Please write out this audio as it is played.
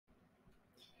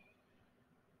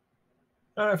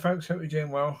Hello folks, hope you're doing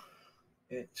well.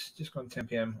 It's just gone 10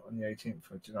 p.m. on the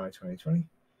 18th of July 2020.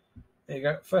 There you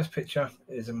go. First picture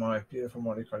is of my beautiful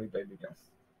Mollie Collie baby girl.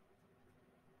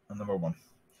 And number one.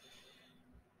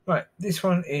 Right, this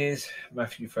one is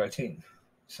Matthew 13.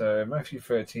 So Matthew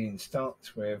 13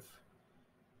 starts with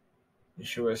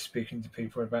Yeshua speaking to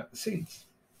people about the seeds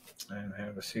and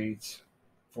how the seeds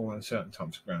fall on certain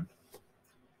types of ground.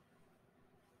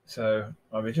 So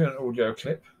I'll be doing an audio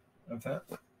clip of that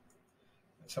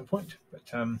at some point, but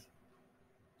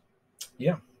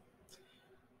yeah,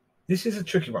 this is a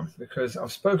tricky one because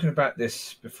I've spoken about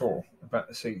this before, about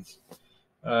the seeds.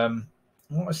 What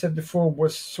I said before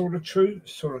was sort of true,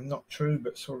 sort of not true,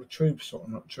 but sort of true, sort of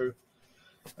not true.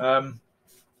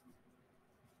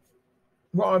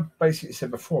 What I basically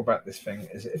said before about this thing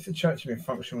is that if the church had been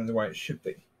functioning the way it should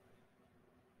be,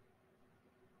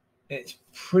 it's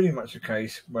pretty much a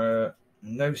case where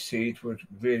no seed would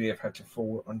really have had to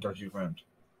fall on dodgy ground,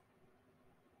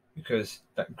 because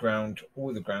that ground,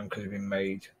 all the ground could have been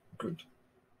made good.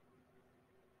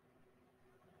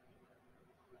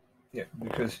 Yeah,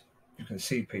 because you can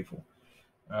see people.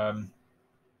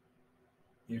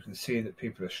 You can see that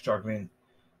people are struggling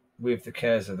with the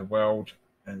cares of the world,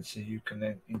 and so you can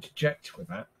then interject with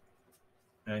that,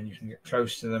 and you can get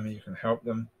close to them and you can help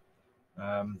them.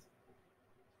 And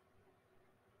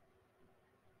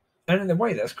in a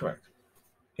way that's correct.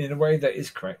 In a way that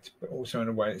is correct, but also in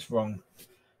a way it's wrong.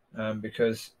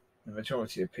 Because the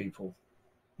majority of people,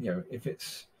 if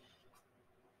it's...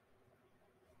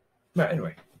 Well,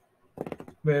 anyway,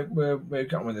 we're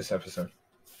getting on with this episode.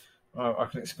 I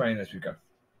can explain as we go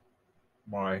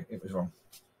why it was wrong.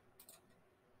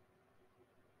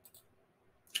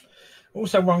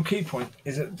 Also, one key point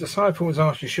is that the disciples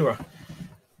asked Yeshua,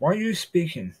 "Why are you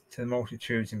speaking to the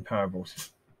multitudes in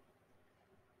parables?"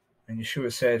 And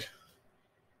Yeshua said,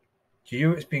 "To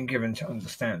you it's been given to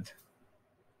understand.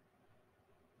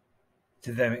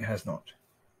 To them it has not.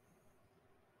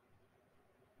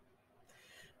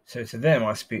 So to them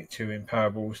I speak to in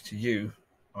parables, to you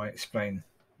I explain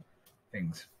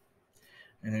things."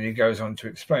 And then he goes on to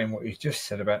explain what he's just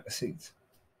said about the seeds.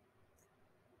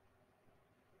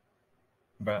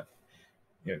 About,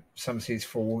 some seeds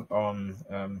fall on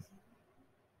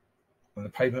the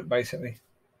pavement, basically.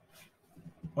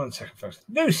 1 second, folks.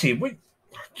 Lucy,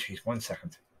 one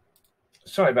second.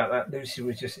 Sorry about that. Lucy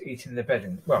was just eating the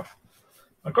bedding. Well,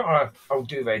 I've got an old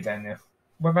duvet down there.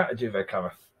 We're about a duvet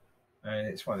cover, and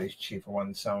it's one of these cheaper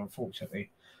ones. So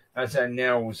unfortunately, as her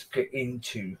nails get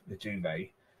into the duvet,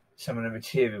 some of the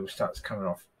material starts coming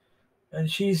off, and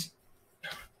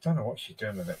don't know what she's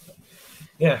doing with it. But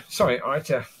yeah, sorry, I had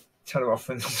to tell her off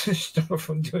and stop her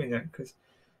from doing that, because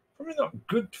probably not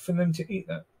good for them to eat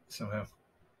that somehow.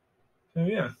 So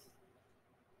yeah,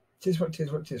 tis what.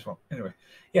 Anyway,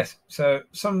 yes. So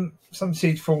some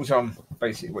seed falls on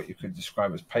basically what you could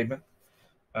describe as pavement.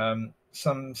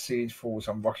 Some seed falls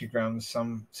on rocky ground.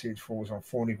 Some seed falls on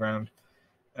thorny ground,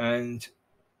 and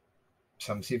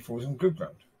some seed falls on good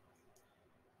ground.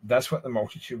 That's what the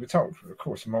multitude were told. Of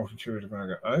course, the multitude are going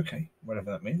to go, "Okay,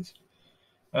 whatever that means."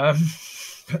 But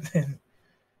then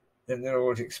the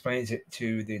Lord explains it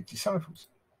to the disciples.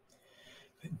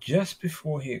 But just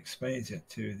before he explains it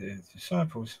to the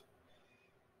disciples,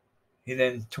 he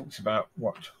then talks about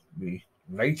what we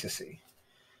later see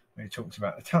when he talks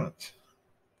about the talents.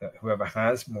 That whoever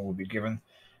has, more will be given.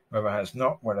 Whoever has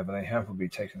not, whatever they have will be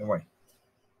taken away.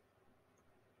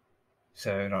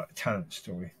 So, like the talent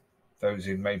story. Those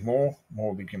who made more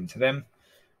will be given to them.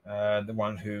 The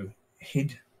one who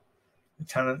hid the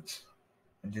talents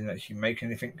and didn't actually make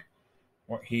anything,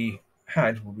 what he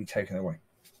had will be taken away.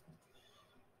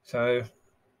 So,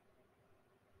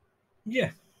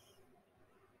 yeah,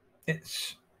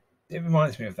 it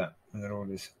reminds me of that when the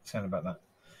Lord is saying about that.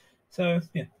 So,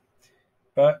 yeah,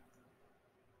 but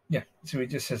yeah, so he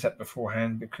just says that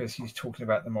beforehand because he's talking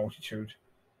about the multitude,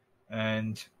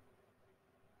 and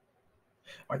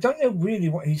I don't know really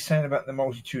what he's saying about the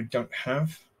multitude don't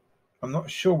have. I'm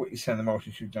not sure what he's saying the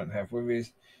multitude don't have. Whether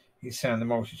he's saying the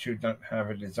multitude don't have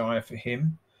a desire for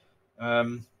him.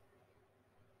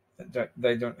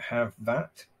 They don't have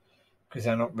that because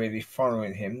they're not really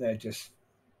following him. They're just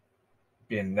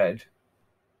being led.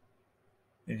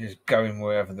 They're just going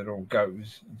wherever the Lord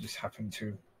goes. They just happen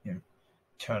to,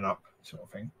 turn up, sort of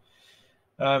thing.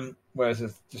 Whereas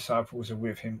the disciples are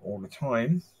with him all the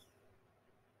time.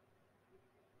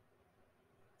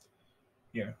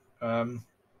 Yeah.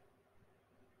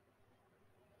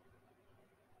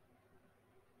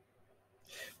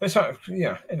 But so,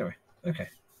 yeah, anyway, okay.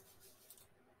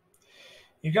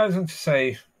 He goes on to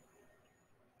say,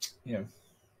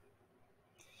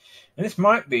 And this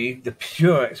might be the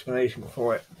pure explanation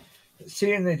for it.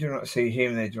 Seeing they do not see,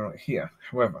 hearing they do not hear.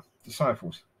 However,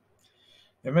 disciples.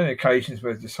 There are many occasions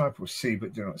where disciples see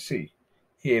but do not see,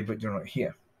 hear but do not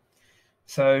hear.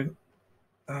 So,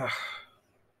 I'm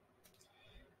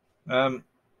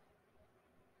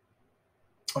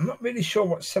not really sure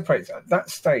what separates at that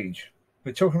stage.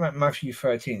 We're talking about Matthew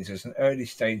 13, so it's an early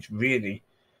stage, really,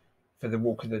 for the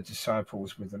walk of the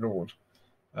disciples with the Lord.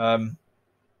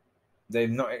 They've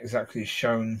not exactly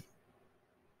shown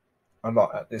a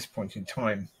lot at this point in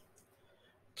time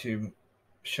to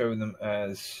show them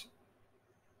as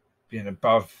being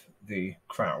above the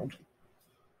crowd.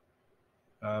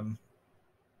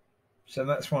 So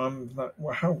that's why I'm like,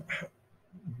 well,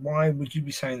 why would you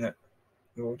be saying that,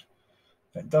 Lord?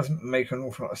 That doesn't make an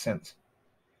awful lot of sense.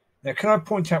 Now, can I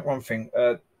point out one thing?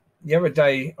 The other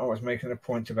day, I was making a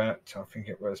point about, I think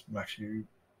it was Matthew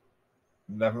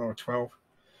 11 or 12,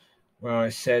 where I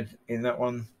said in that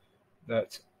one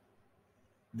that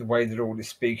the way the Lord is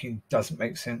speaking doesn't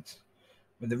make sense.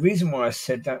 But the reason why I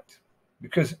said that,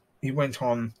 because he went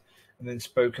on and then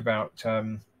spoke about,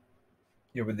 when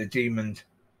the demon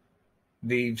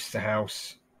leaves the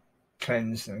house,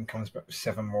 cleansed, and comes back with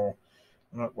 7 more.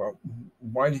 I'm like, well,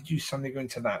 why did you suddenly go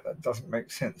into that? That doesn't make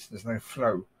sense. There's no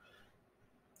flow.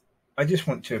 I just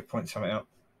want to point something out.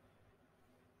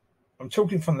 I'm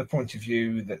talking from the point of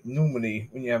view that normally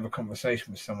when you have a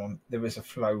conversation with someone, there is a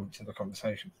flow to the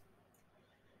conversation.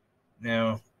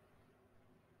 Now,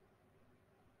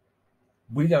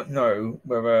 we don't know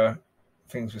whether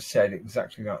things were said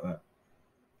exactly like that,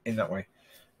 in that way.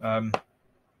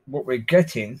 What we're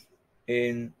getting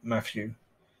in Matthew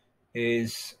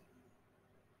is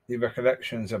the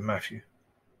recollections of Matthew.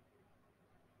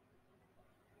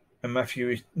 And Matthew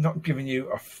is not giving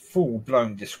you a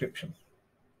full-blown description.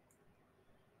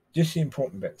 Just the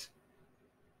important bits.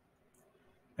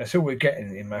 That's all we're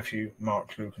getting in Matthew,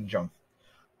 Mark, Luke, and John.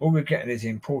 All we're getting is the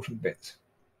important bits.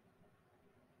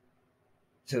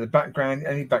 So the background,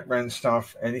 any background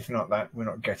stuff, anything like that, we're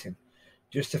not getting.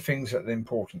 Just the things that are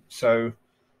important. So,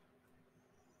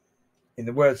 in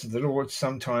the words of the Lord,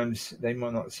 sometimes they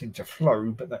might not seem to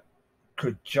flow, but that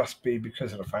could just be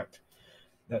because of the fact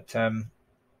that,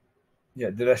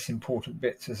 the less important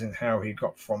bits, as in how he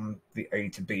got from the A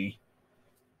to B,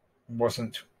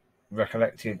 wasn't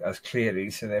recollected as clearly,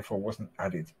 so therefore wasn't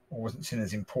added, or wasn't seen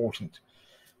as important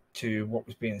to what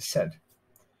was being said.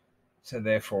 So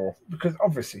therefore, because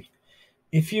obviously,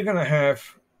 if you're going to have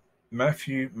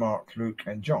Matthew, Mark, Luke,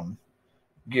 and John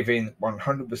giving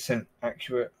 100%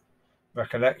 accurate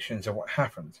recollections of what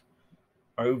happened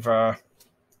over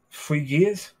 3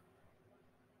 years,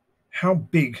 how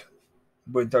big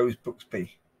would those books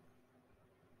be?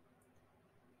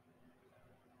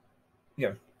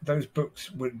 Those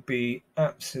books would be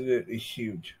absolutely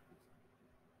huge.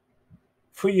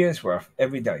 3 years worth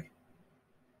every day.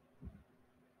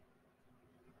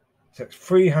 So it's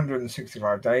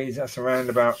 365 days. That's around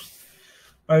about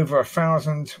over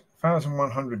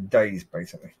 1,100 days,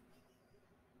 basically.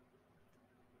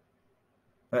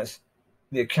 That's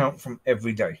the account from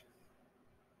every day.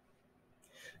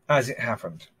 As it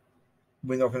happened.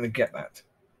 We're not going to get that.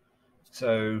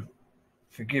 So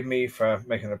forgive me for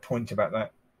making a point about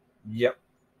that. Yep.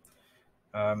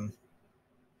 I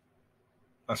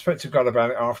spoke to God about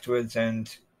it afterwards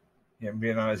and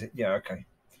realised it. Yeah, okay.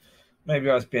 Maybe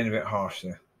I was being a bit harsh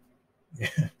there.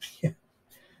 Yeah.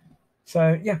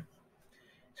 So, yeah.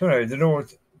 So, anyway, the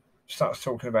Lord starts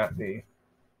talking about the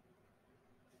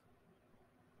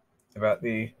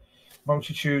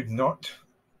multitude not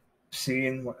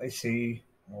seeing what they see,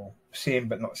 or seeing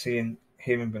but not seeing,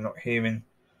 hearing but not hearing.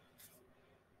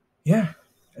 Yeah.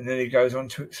 And then he goes on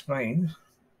to explain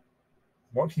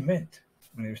what he meant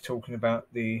when he was talking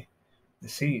about the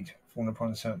seed falling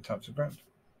upon certain types of ground.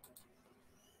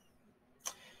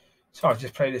 So I'll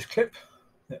just play this clip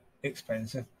that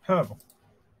explains the parable.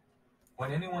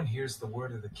 When anyone hears the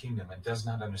word of the kingdom and does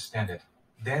not understand it,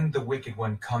 then the wicked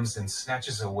one comes and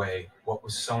snatches away what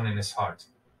was sown in his heart.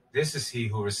 This is he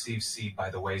who receives seed by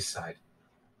the wayside.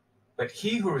 But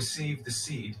he who received the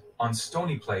seed on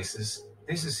stony places,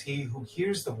 this is he who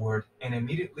hears the word and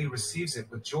immediately receives it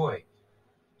with joy.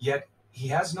 Yet he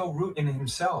has no root in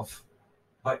himself,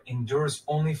 but endures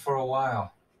only for a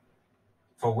while.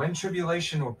 For when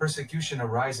tribulation or persecution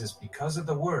arises because of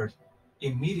the word,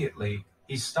 immediately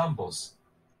he stumbles.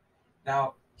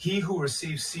 Now, he who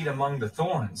receives seed among the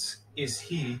thorns is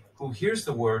he who hears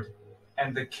the word,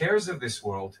 and the cares of this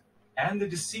world and the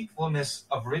deceitfulness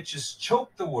of riches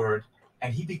choke the word,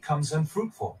 and he becomes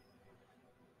unfruitful.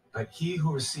 But he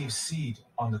who receives seed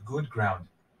on the good ground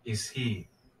is he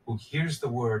who hears the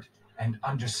word and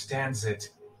understands it,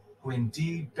 who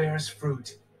indeed bears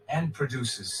fruit and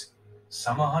produces,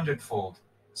 some 100-fold,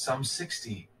 some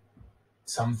 60,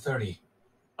 some 30.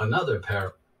 Another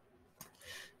pair.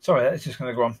 Sorry, that's just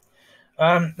going to go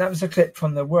on. That was a clip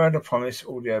from the Word of Promise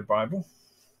audio Bible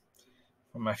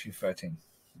from Matthew 13.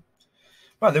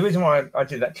 Well, the reason why I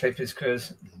did that clip is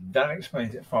because that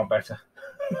explains it far better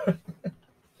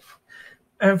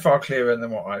and far clearer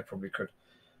than what I probably could.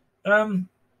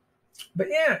 But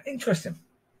yeah, interesting.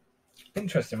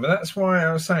 But that's why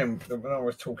I was saying that when I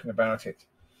was talking about it,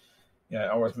 yeah,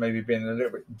 I was maybe being a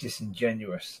little bit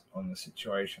disingenuous on the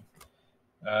situation.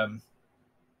 But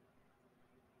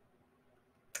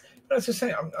as I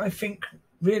say, I think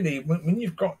really when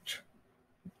you've got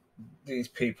these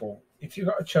people, if you've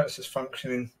got a church that's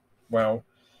functioning well,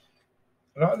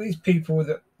 a lot of these people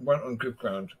that went on good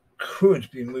ground could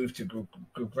be moved to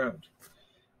good ground.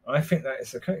 I think that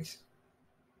is the case.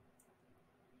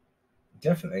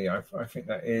 Definitely, I think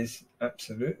that is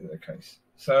absolutely the case.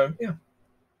 So, yeah.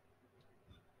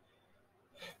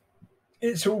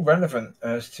 It's all relevant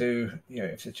as to,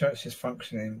 if the church is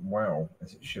functioning well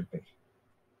as it should be.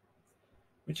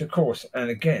 Which, of course, and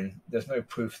again, there's no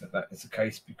proof that that is the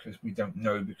case because we don't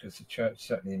know, because the church,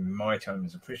 certainly in my time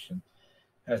as a Christian,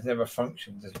 has never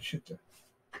functioned as it should do.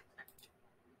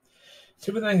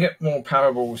 So we then get more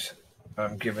parables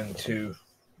given to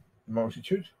the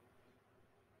multitude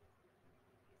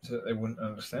so that they wouldn't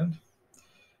understand.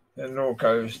 Then the Lord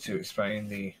goes to explain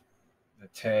the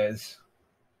tares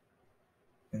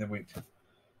in the wheat.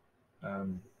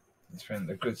 Explain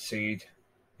the good seed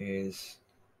is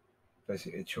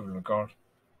basically the children of God,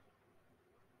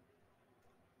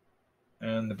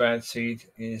 and the bad seed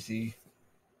is the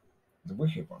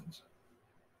wicked ones.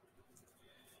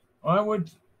 I would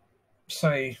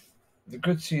say the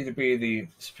good seed would be the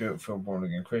spirit-filled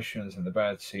born-again Christians, and the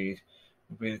bad seed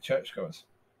would be the churchgoers,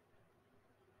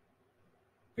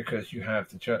 because you have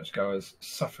the churchgoers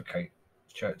suffocate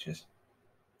churches,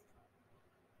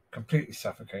 completely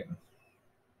suffocate them.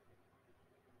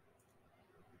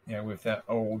 With their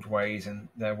old ways and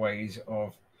their ways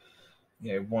of,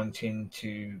 wanting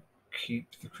to keep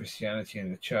the Christianity in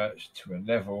the church to a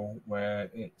level where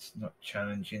it's not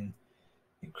challenging.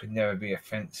 It could never be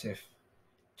offensive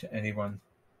to anyone.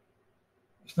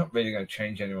 It's not really going to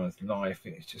change anyone's life.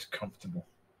 It's just comfortable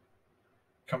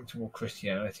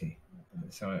Christianity.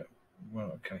 So,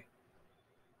 well, okay.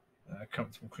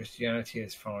 Comfortable Christianity,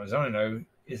 as far as I know,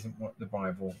 isn't what the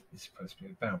Bible is supposed to be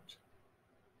about.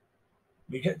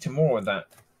 We get to more of that,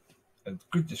 a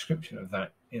good description of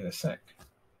that in a sec.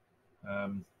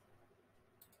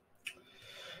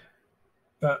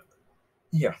 But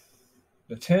yeah,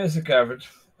 the tares are gathered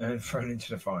and thrown into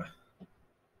the fire.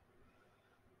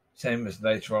 Same as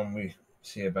later on we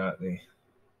see about the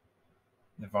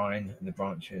vine and the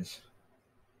branches,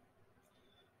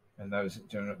 and those that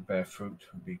do not bear fruit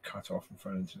will be cut off and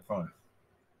thrown into the fire.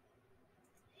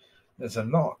 There's a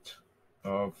lot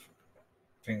of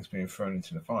things being thrown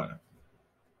into the fire.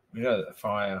 We know that the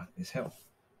fire is hell.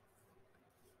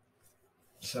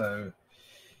 So,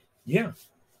 yeah.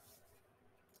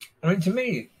 I mean, to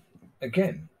me,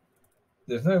 again,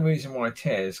 there's no reason why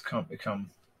tares can't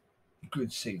become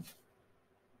good seed.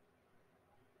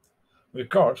 With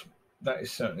God, that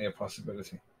is certainly a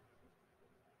possibility.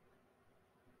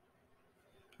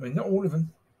 I mean, not all of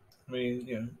them. I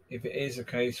mean, if it is a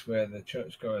case where the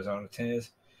churchgoers are the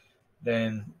tares,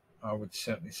 then I would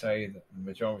certainly say that the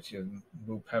majority of them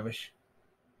will perish.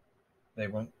 They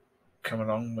won't come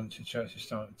along once the church is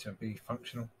starting to be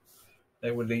functional. They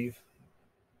will leave.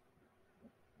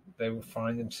 They will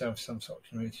find themselves some sort of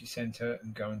community centre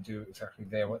and go and do exactly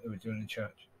what they were doing in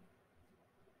church.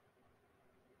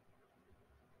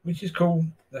 Which is cool.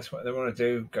 That's what they want to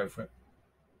do. Go for it.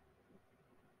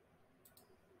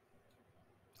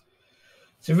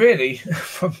 So really,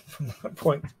 from that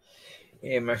point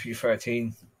in Matthew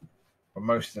 13, or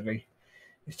mostly,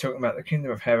 it's talking about the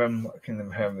kingdom of heaven, what the kingdom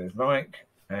of heaven is like,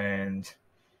 and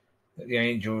that the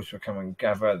angels will come and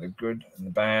gather the good and the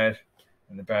bad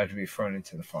will be thrown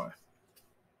into the fire.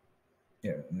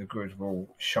 And the good will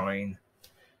shine,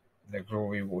 their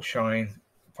glory will shine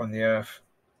upon the earth.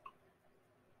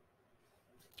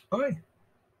 Aye.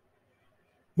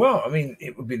 Well, I mean,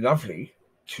 it would be lovely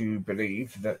to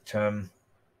believe that,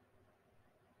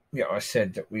 I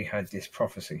said that we had this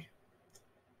prophecy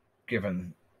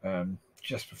given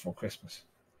just before Christmas.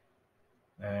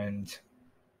 And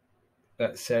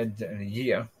that said that in a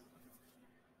year,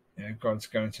 God's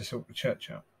going to sort the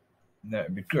church out. And that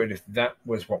would be good if that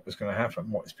was what was going to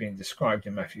happen, what's being described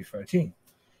in Matthew 13.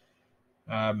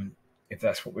 if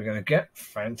that's what we're going to get,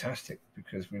 fantastic,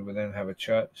 because we will then have a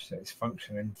church that is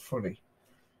functioning fully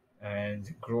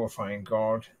and glorifying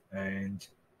God, and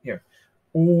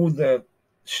all the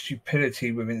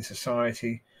stupidity within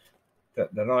society,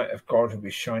 that the light of God will be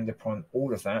shined upon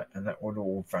all of that, and that will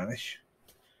all vanish.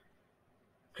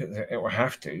 Because it will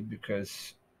have to,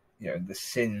 because the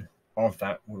sin of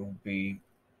that will be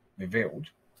revealed.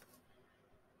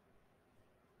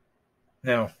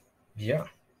 Now,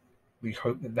 we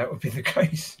hope that would be the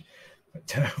case,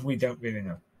 but we don't really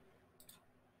know.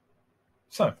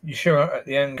 So Yeshua at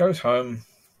the end goes home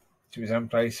to his own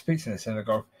place, speaks in the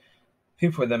synagogue.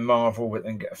 People then marvel, but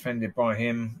then get offended by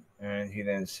him, and he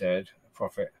then said, the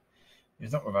prophet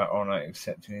is not without honor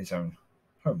except in his own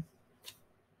home,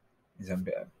 his own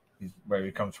bit, where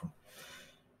he comes from.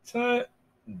 So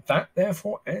that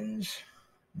therefore ends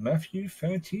Matthew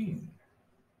 13.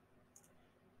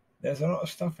 There's a lot of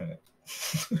stuff in it.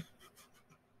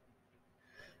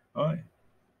 All right.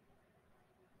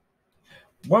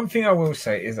 One thing I will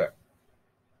say is that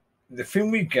the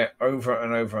thing we get over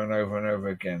and over and over and over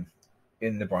again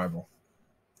in the Bible,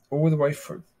 all the way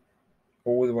through,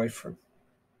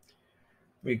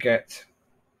 we get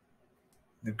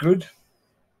the good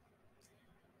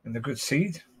and the good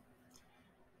seed,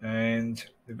 and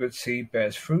the good seed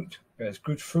bears fruit, bears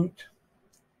good fruit,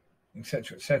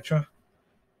 etc., etc.,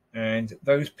 and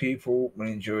those people will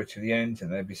endure to the end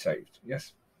and they'll be saved.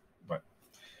 Yes? Right.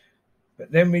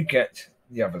 But then we get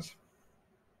the others.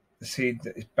 The seed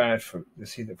that is bad fruit, the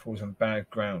seed that falls on bad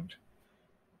ground.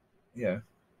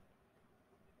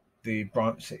 The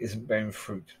branch that isn't bearing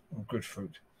fruit or good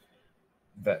fruit,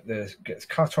 that gets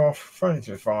cut off, thrown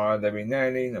into the fire, there'll be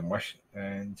nailing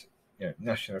and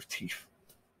gnashing of teeth.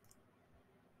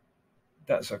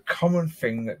 That's a common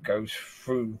thing that goes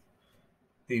through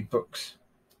the books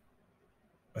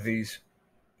of these,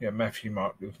 Matthew,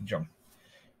 Mark, Luke, and John.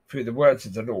 Through the words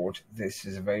of the Lord, this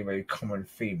is a very, very common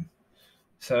theme.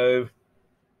 So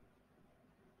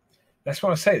that's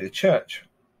why I say the church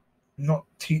not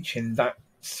teaching that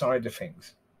side of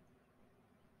things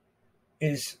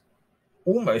is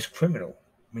almost criminal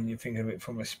when you think of it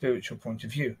from a spiritual point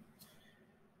of view.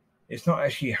 It's not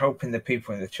actually helping the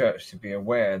people in the church to be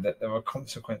aware that there are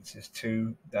consequences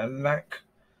to the lack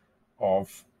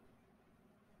of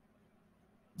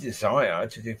desire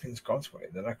to do things God's way,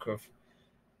 the lack of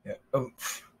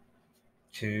oomph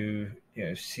to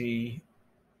see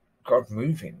God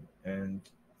moving, and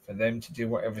for them to do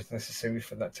whatever is necessary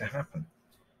for that to happen.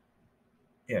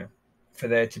 For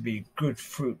there to be good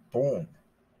fruit born,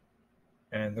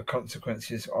 and the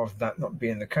consequences of that not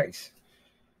being the case.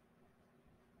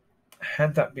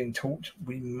 Had that been taught,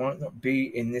 we might not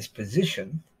be in this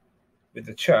position with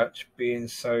the church being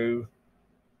so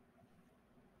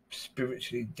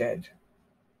spiritually dead.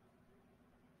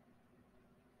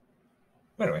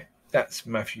 Anyway, that's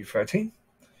Matthew 13.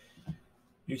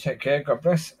 You take care, God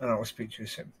bless, and I will speak to you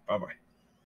soon. Bye-bye.